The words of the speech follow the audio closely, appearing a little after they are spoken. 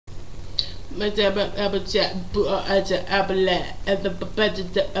What's up, everybody?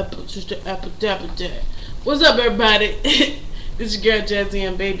 This is your girl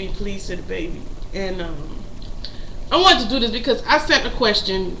JazzyMBabii. Please say the baby. And I wanted to do this because I sent a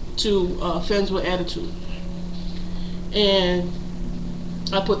question to Films with Attitude, and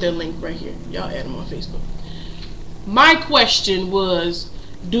I put their link right here. Y'all add them on Facebook. My question was,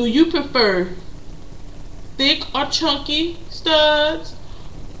 do you prefer thick or chunky studs?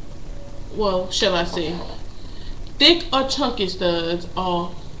 Well, shall I say, thick or chunky studs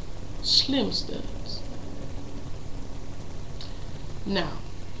or slim studs? Now,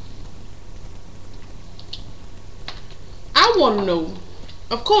 I want to know,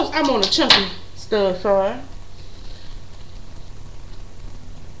 of course I'm on a chunky stud side.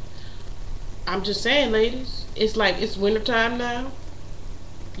 I'm just saying, ladies, it's like it's wintertime now.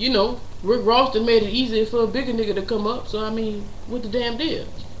 You know, Rick Ross done made it easier for a bigger nigga to come up, so I mean, what the damn deal?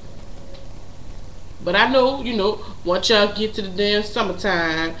 But I know, you know, once y'all get to the damn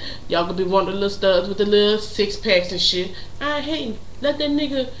summertime, y'all gonna be wanting the little studs with the little six packs and shit. I ain't hating. Let that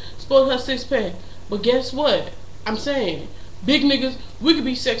nigga sport her six pack. But guess what? I'm saying, big niggas, we could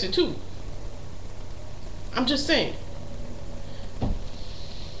be sexy too. I'm just saying.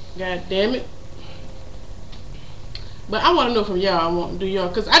 God damn it. But I want to know from y'all. I want to do y'all,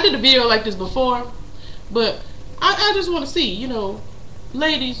 because I did a video like this before. But I just want to see, you know,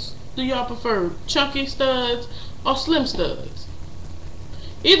 ladies, do y'all prefer chunky studs or slim studs?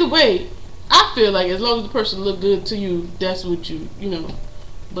 Either way, I feel like as long as the person look good to you, that's what you know.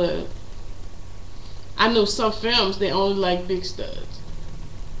 But I know some films, they only like big studs.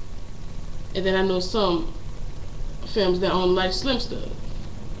 And then I know some films that only like slim studs.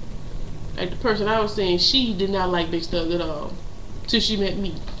 Like the person I was saying, she did not like big studs at all till she met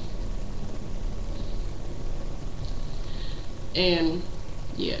me. And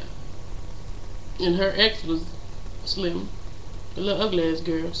yeah. And her ex was slim. A little ugly ass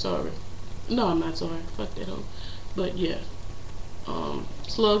girl, sorry. No, I'm not sorry. Fuck that hoe. But yeah.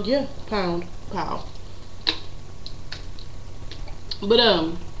 Slug, yeah. Pound. Pow. But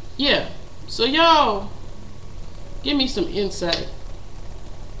yeah. So y'all give me some insight.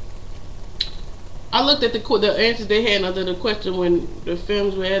 I looked at the answers they had under the question when the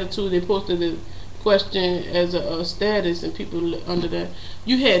Films with Attitude, they posted the question as a status, and people under that.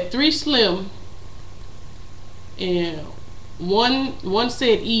 You had 3 slim, and one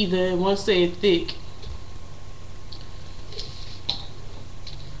said either, and one said thick.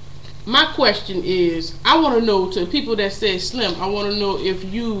 My question is, I want to know, to people that say slim, I want to know if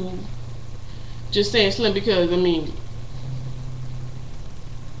you just saying slim because, I mean,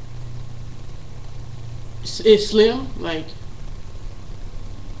 it's slim, like,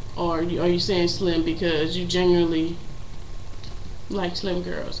 or are you saying slim because you genuinely like slim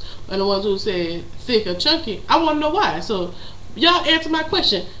girls? And the ones who said thick or chunky, I want to know why. So y'all answer my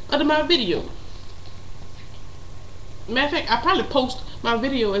question under my video. Matter of fact, I probably post my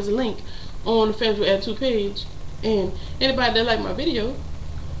video as a link on the Films with Attitude page, and anybody that like my video,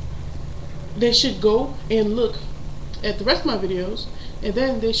 they should go and look at the rest of my videos, and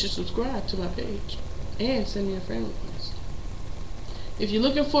then they should subscribe to my page and send me a friend request. If you're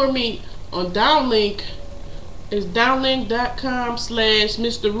looking for me on downlink, it's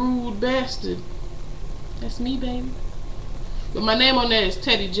downlink.com/Mr. Rude Bastard. That's me, baby. But my name on that is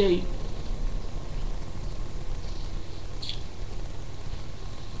Teddy J.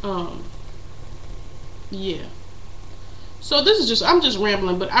 Yeah. So this is just, I'm just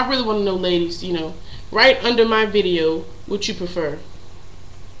rambling, but I really want to know, ladies, you know, right under my video, what you prefer.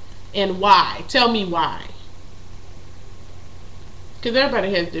 And why? Tell me why. Because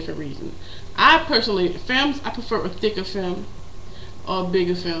everybody has different reasons. I personally, films, I prefer a thicker film or a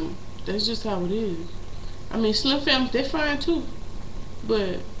bigger film. That's just how it is. I mean, slim films, they're fine too.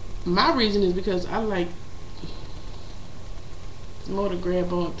 But my reason is because I like more to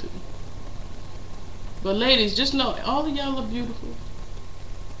grab onto. But ladies, just know, all of y'all are beautiful.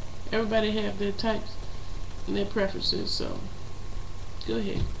 Everybody have their types and their preferences, so go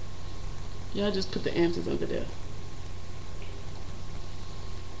ahead. Y'all just put the answers under there.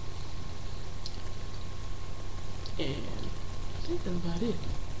 And I think that's about it.